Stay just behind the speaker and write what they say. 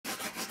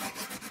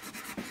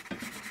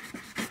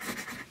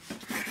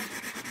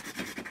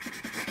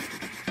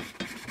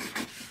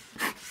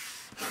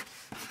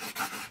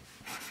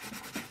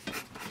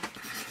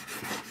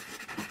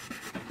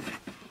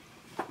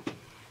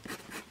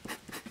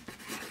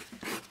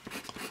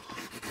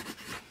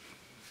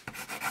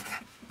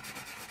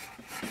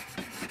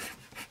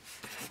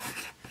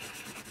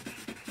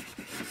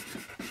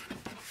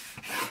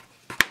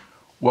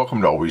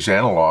Welcome to Always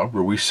Analog,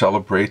 where we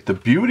celebrate the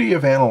beauty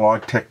of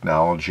analog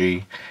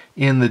technology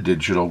in the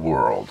digital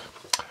world.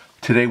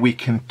 Today we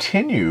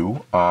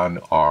continue on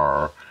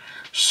our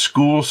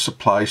School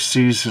Supply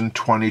Season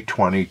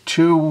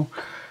 2022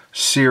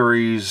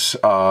 series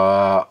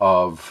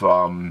of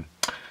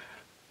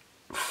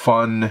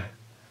fun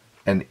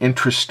and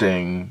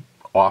interesting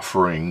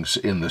offerings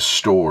in the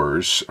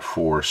stores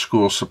for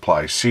school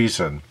supply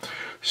season.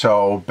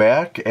 So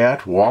back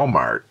at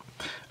Walmart,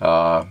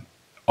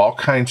 all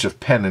kinds of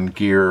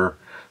Pen+Gear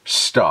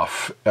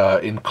stuff,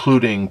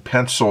 including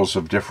pencils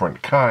of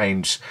different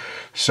kinds.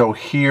 So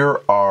here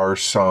are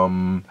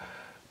some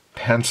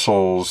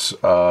pencils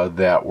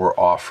that were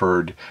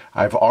offered.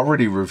 I've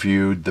already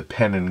reviewed the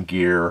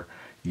Pen+Gear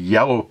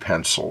yellow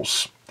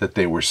pencils that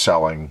they were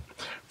selling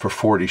for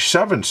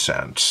 47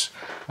 cents.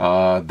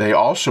 They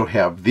also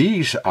have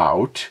these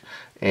out,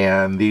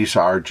 and these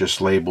are just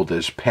labeled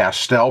as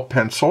Pastel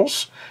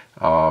pencils,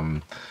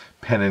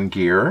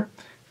 Pen+Gear.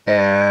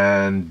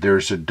 And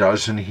there's a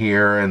dozen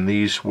here, and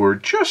these were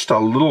just a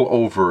little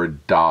over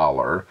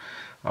 $1.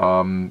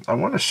 I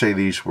want to say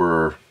these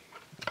were,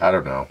 I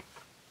don't know,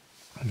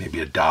 maybe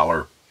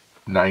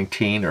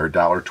 $1.19 or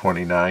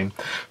 $1.29,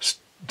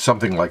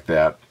 something like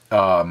that,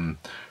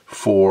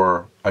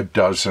 for a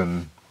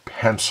dozen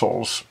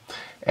pencils.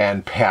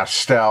 And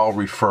pastel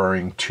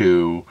referring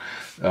to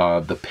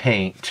the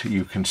paint.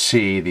 You can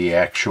see the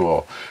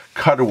actual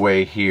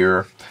cutaway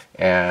here,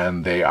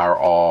 and they are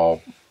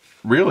all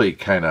really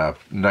kind of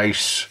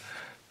nice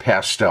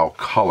pastel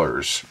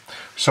colors.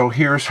 So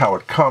here's how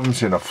it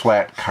comes in a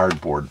flat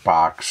cardboard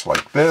box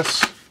like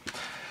this.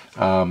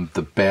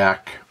 The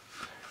back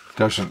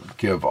doesn't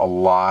give a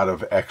lot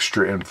of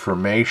extra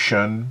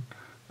information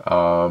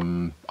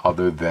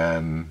other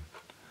than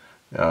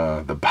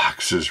the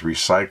box is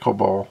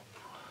recyclable.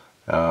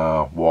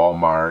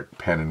 Wal-Mart,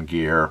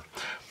 Pen+Gear.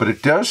 But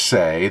it does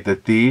say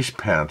that these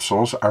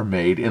pencils are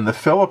made in the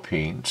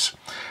Philippines.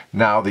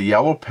 Now, the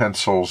yellow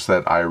pencils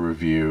that I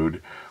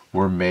reviewed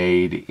were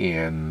made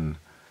in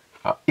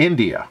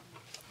India.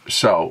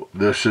 So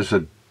this is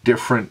a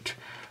different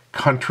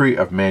country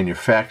of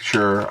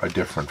manufacture, a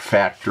different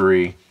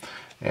factory.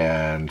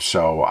 And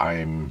so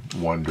I'm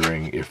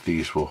wondering if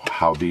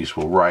how these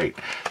will write.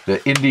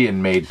 The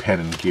Indian-made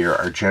Pen+Gear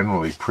are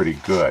generally pretty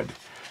good.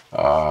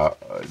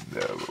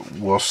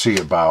 We'll see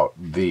about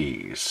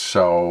these.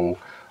 So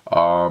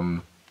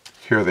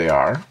here they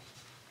are.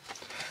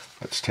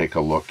 Let's take a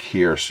look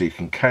here so you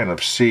can kind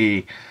of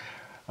see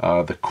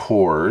the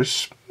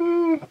cores.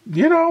 You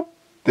know,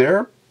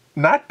 they're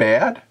not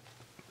bad.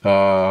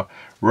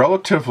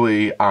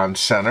 Relatively on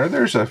center.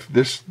 There's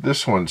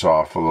this one's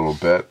off a little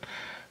bit,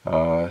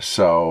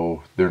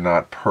 so they're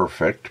not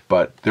perfect.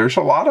 But there's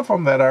a lot of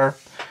them that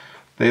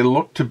they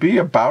look to be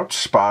about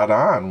spot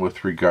on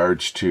with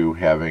regards to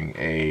having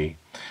a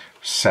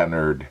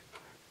centered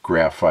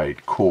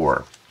graphite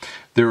core.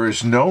 There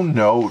is no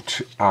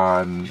note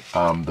on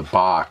the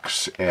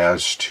box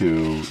as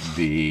to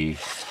the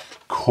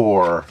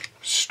core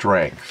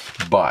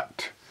strength,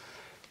 but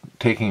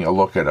taking a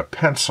look at a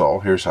pencil,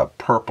 here's a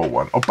purple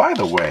one. Oh, by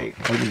the way,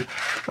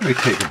 let me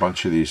take a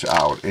bunch of these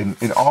out.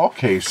 In all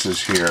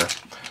cases here,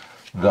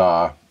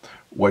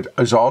 what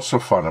is also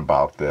fun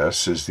about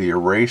this is the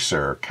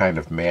eraser kind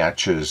of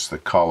matches the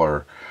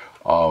color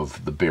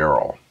of the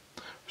barrel.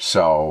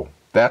 So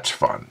that's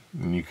fun.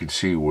 And you can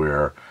see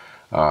where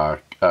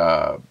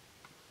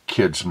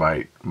kids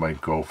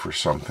might go for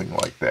something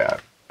like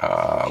that.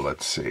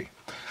 Let's see.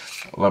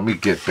 Let me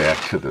get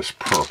back to this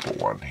purple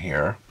one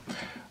here.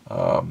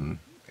 And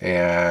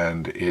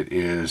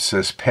it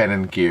says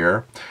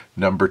Pen+Gear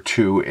number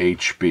 2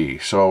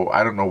 HB. So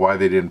I don't know why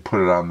they didn't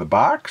put it on the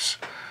box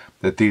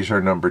that these are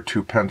number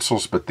 2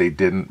 pencils, but they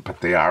didn't, but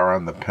they are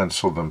on the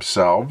pencil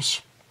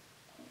themselves.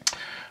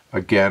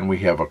 Again, we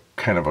have a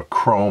kind of a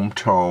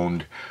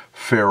chrome-toned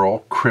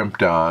ferrule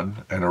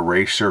crimped-on, an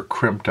eraser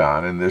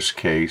crimped-on. In this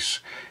case,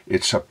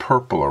 it's a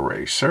purple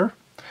eraser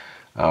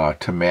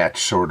to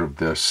match sort of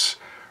this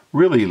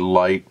really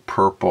light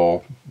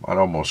purple. I'd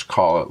almost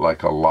call it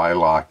like a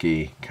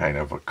lilac-y kind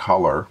of a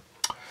color.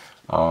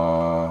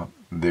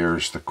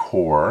 There's the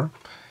core,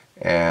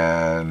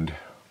 and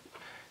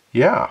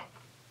yeah,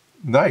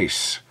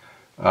 nice.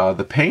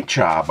 The paint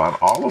job on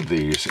all of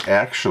these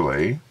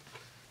actually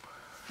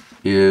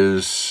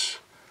is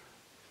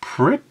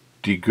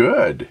pretty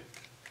good.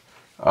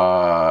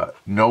 No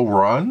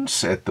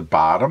runs at the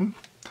bottom,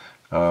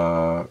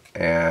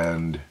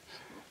 and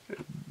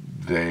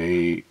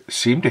they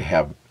seem to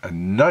have a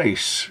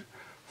nice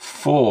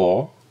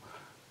full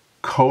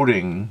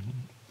coating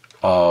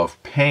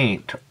of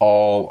paint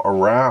all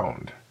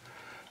around.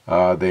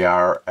 They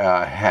are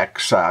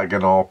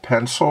hexagonal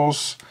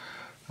pencils.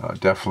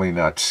 Definitely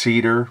not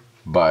cedar,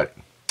 but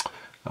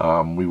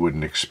we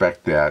wouldn't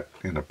expect that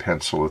in a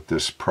pencil at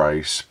this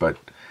price. But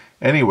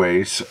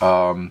anyways,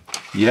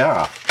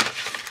 yeah,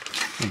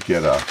 you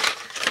get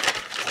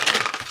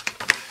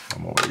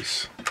I'm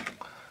always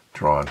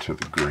drawn to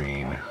the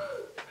green.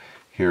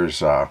 Here's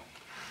the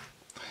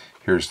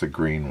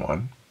green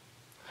one.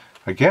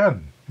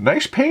 Again,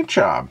 Nice paint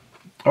job.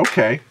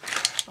 Okay,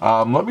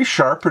 let me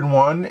sharpen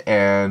one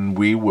and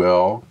we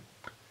will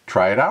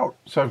try it out.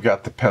 So I've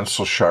got the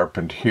pencil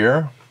sharpened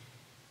here.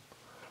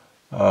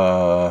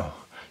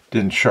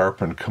 Didn't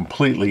sharpen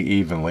completely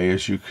evenly,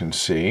 as you can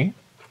see.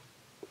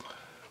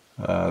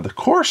 The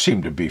core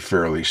seemed to be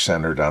fairly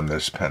centered on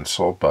this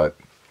pencil, but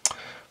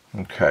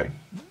okay.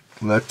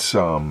 Let's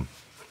see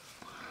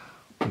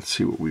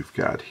what we've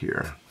got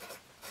here.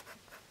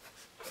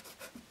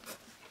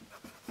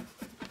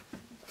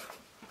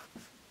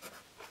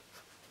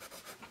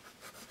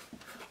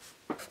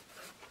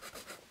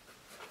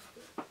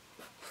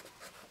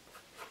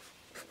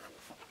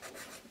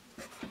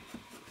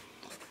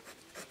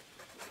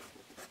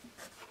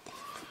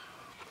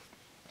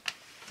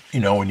 You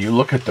know, when you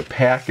look at the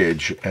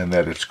package and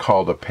that it's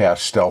called a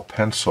pastel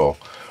pencil,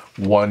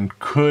 one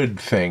could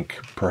think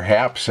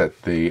perhaps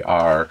that they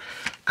are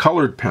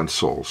colored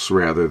pencils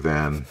rather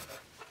than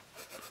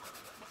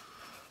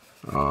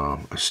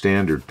a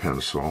standard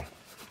pencil.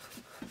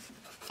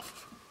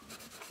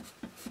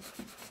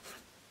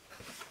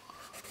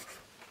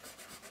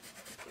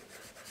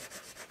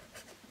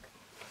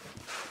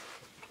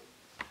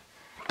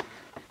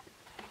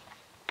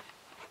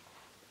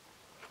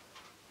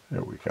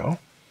 There we go.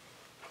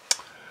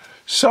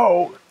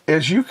 So,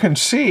 as you can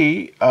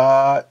see,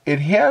 it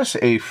has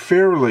a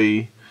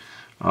fairly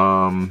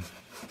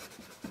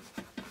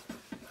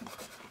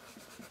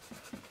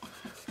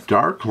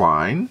dark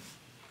line.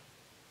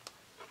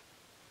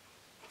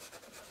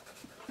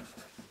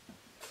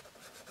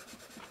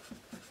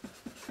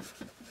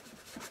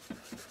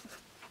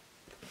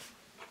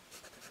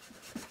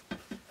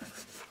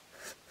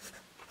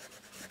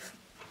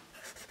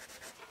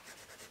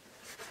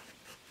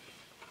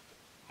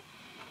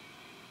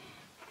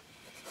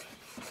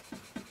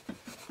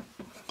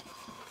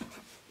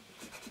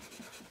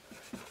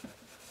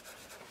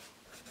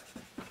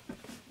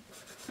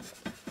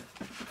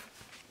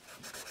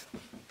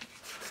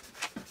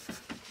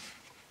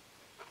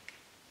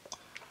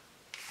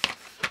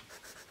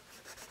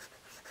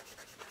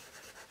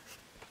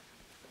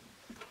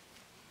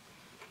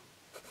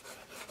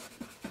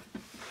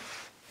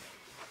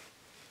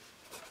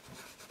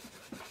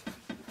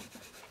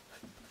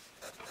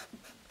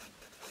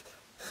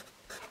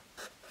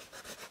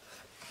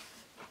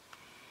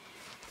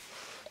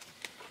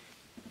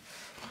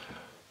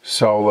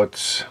 So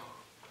let's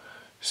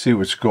see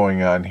what's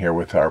going on here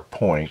with our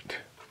point.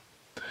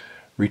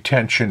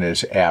 Retention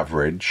is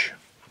average.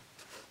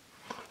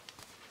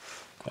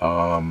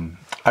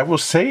 I will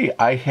say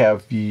I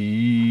have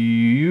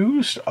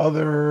used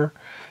other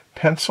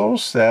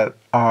pencils that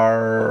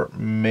are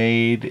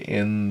made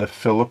in the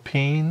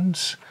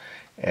Philippines,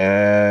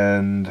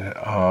 and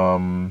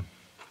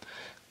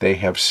they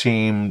have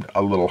seemed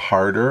a little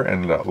harder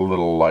and a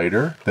little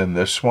lighter than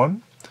this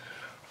one.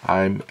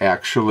 I'm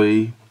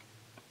actually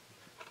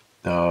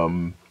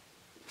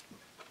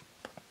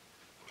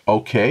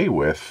okay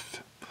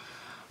with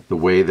the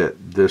way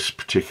that this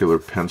particular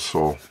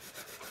pencil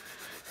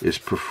is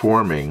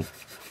performing.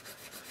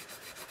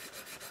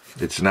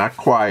 It's not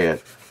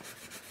quiet.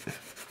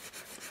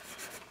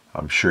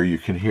 I'm sure you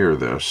can hear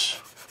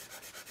this.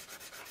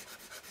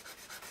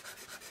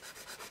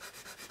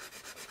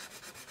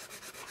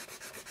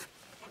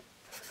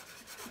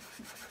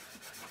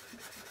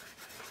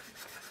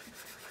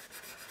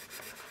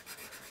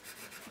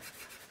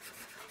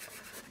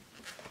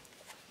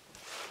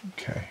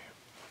 Okay.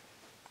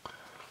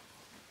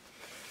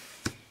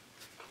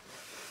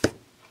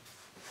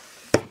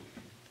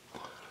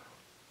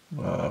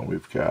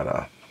 We've got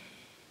I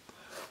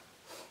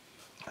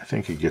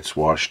think it gets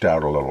washed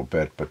out a little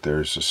bit, but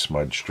there's a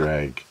smudge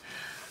drag.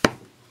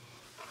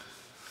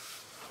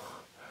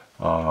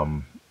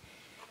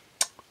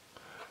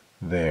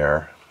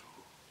 There.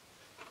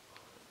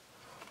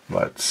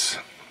 I'm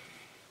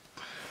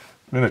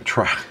going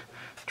to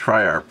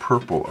try our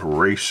purple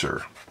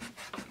eraser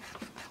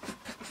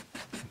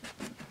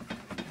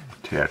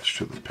attached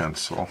to the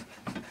pencil.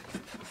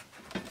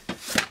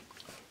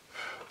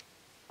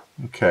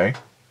 Okay.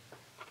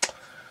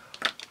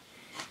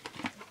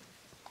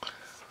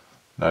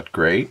 Not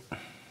great.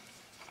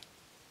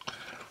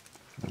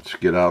 Let's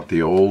get out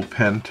the old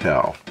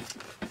Pentel.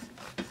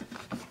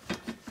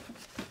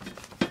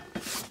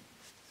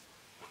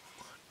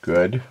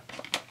 Good.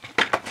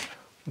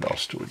 What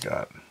else do we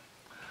got?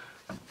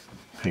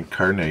 Pink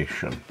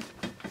carnation.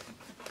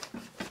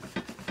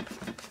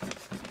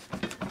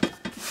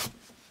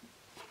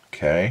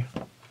 Okay.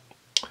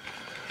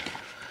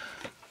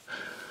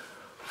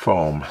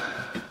 Foam.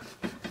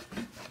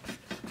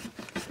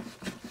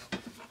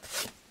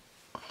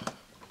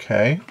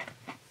 Okay.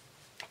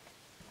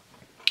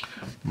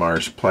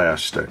 Mars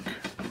plastic.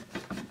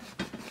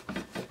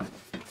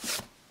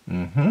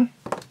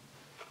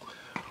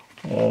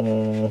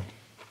 Oh,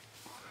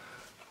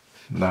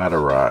 not a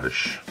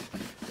Raj.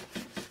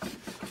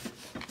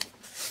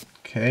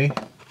 Okay.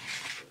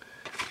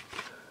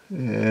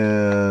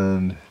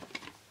 And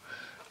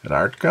an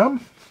art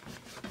gum.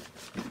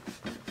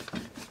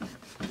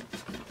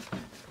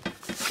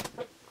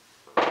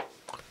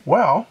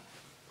 Well,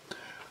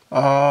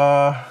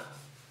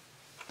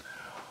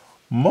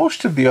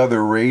 most of the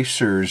other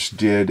racers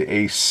did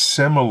a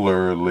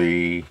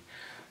similarly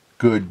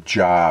good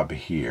job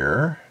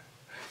here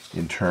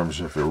in terms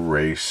of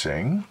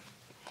erasing.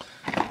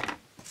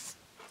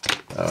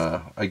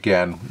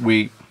 Again,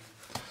 we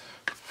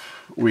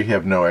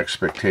have no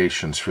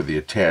expectations for the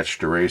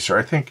attached eraser.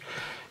 I think,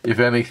 if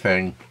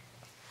anything,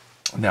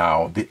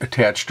 now the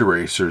attached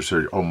erasers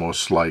are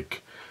almost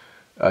like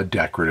a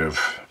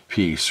decorative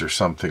piece or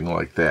something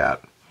like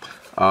that.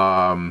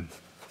 But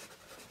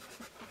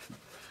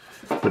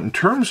in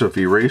terms of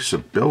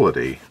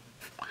erasability,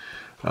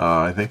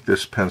 I think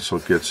this pencil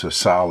gets a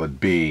solid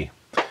B.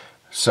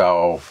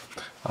 So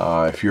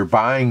if you're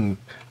buying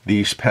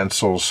these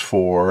pencils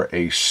for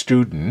a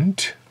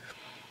student,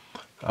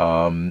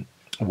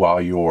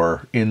 while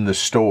you're in the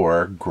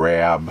store,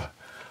 grab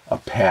a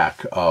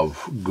pack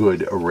of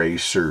good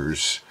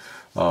erasers.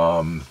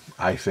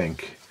 I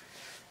think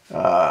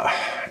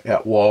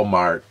at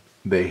Walmart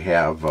they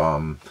have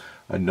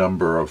a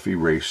number of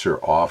eraser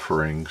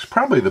offerings.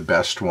 Probably the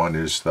best one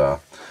is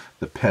the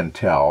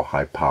Pastel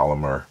high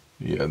polymer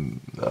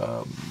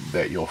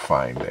that you'll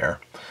find there.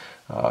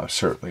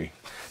 Certainly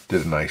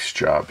did a nice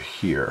job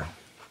here.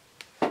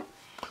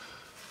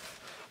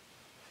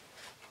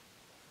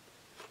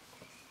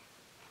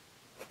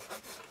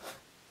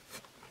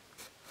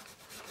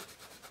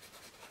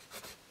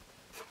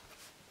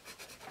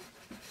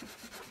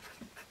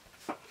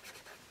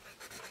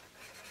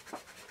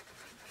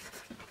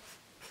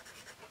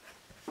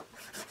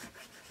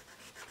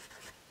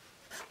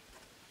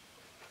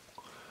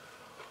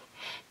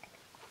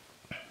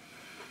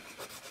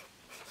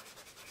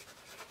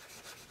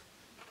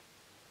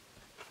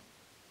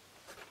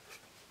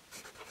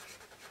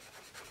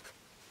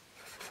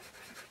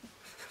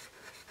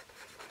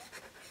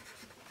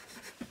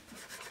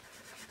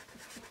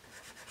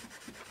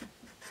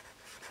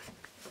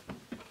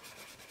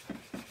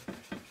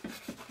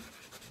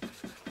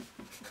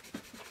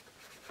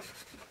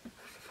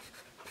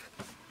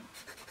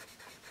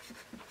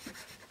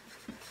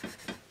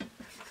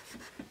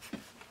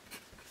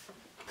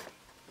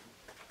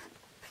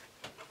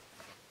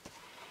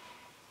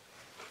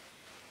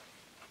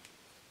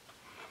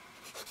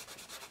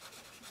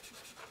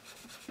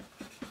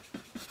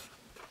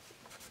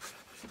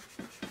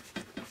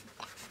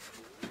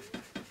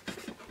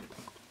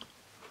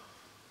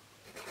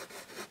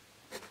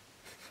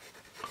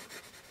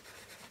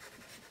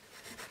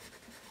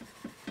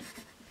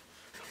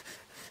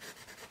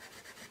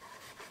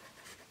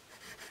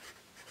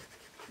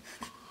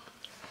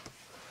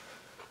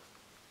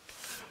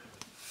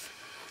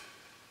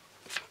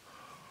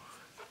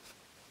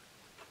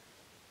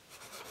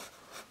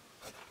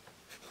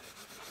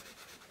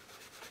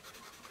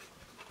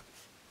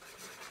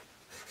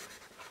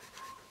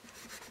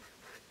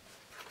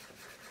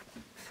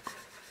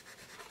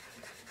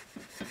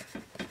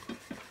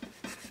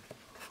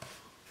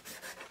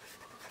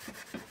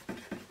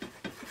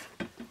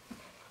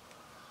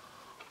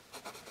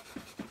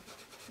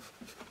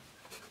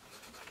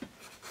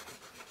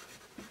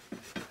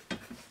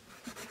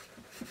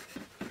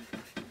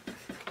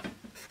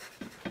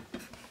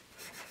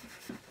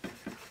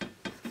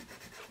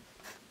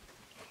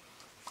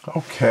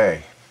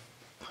 Okay,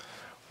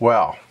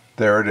 well,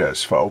 there it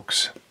is,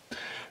 folks.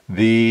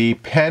 The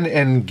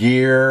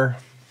Pen+Gear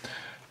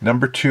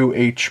number 2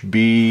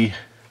 HB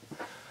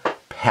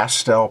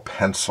Pastel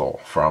pencil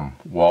from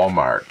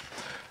Walmart.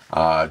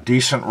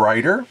 Decent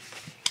writer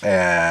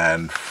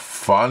and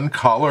fun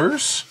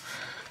colors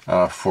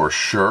for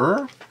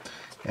sure.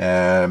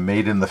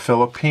 Made in the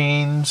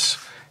Philippines,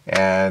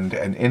 and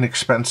an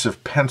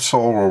inexpensive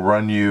pencil will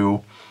run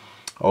you,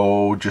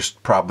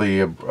 just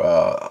probably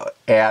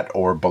at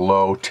or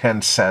below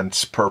 10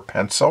 cents per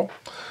pencil.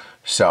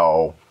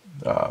 So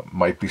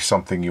might be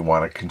something you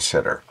want to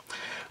consider.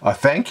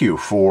 Thank you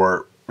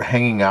for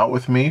hanging out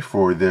with me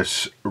for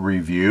this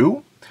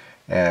review.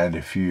 And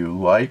if you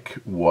like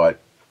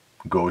what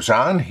goes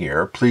on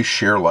here, please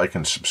share, like,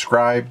 and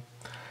subscribe.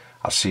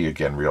 I'll see you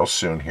again real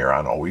soon here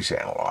on Always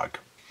Analog.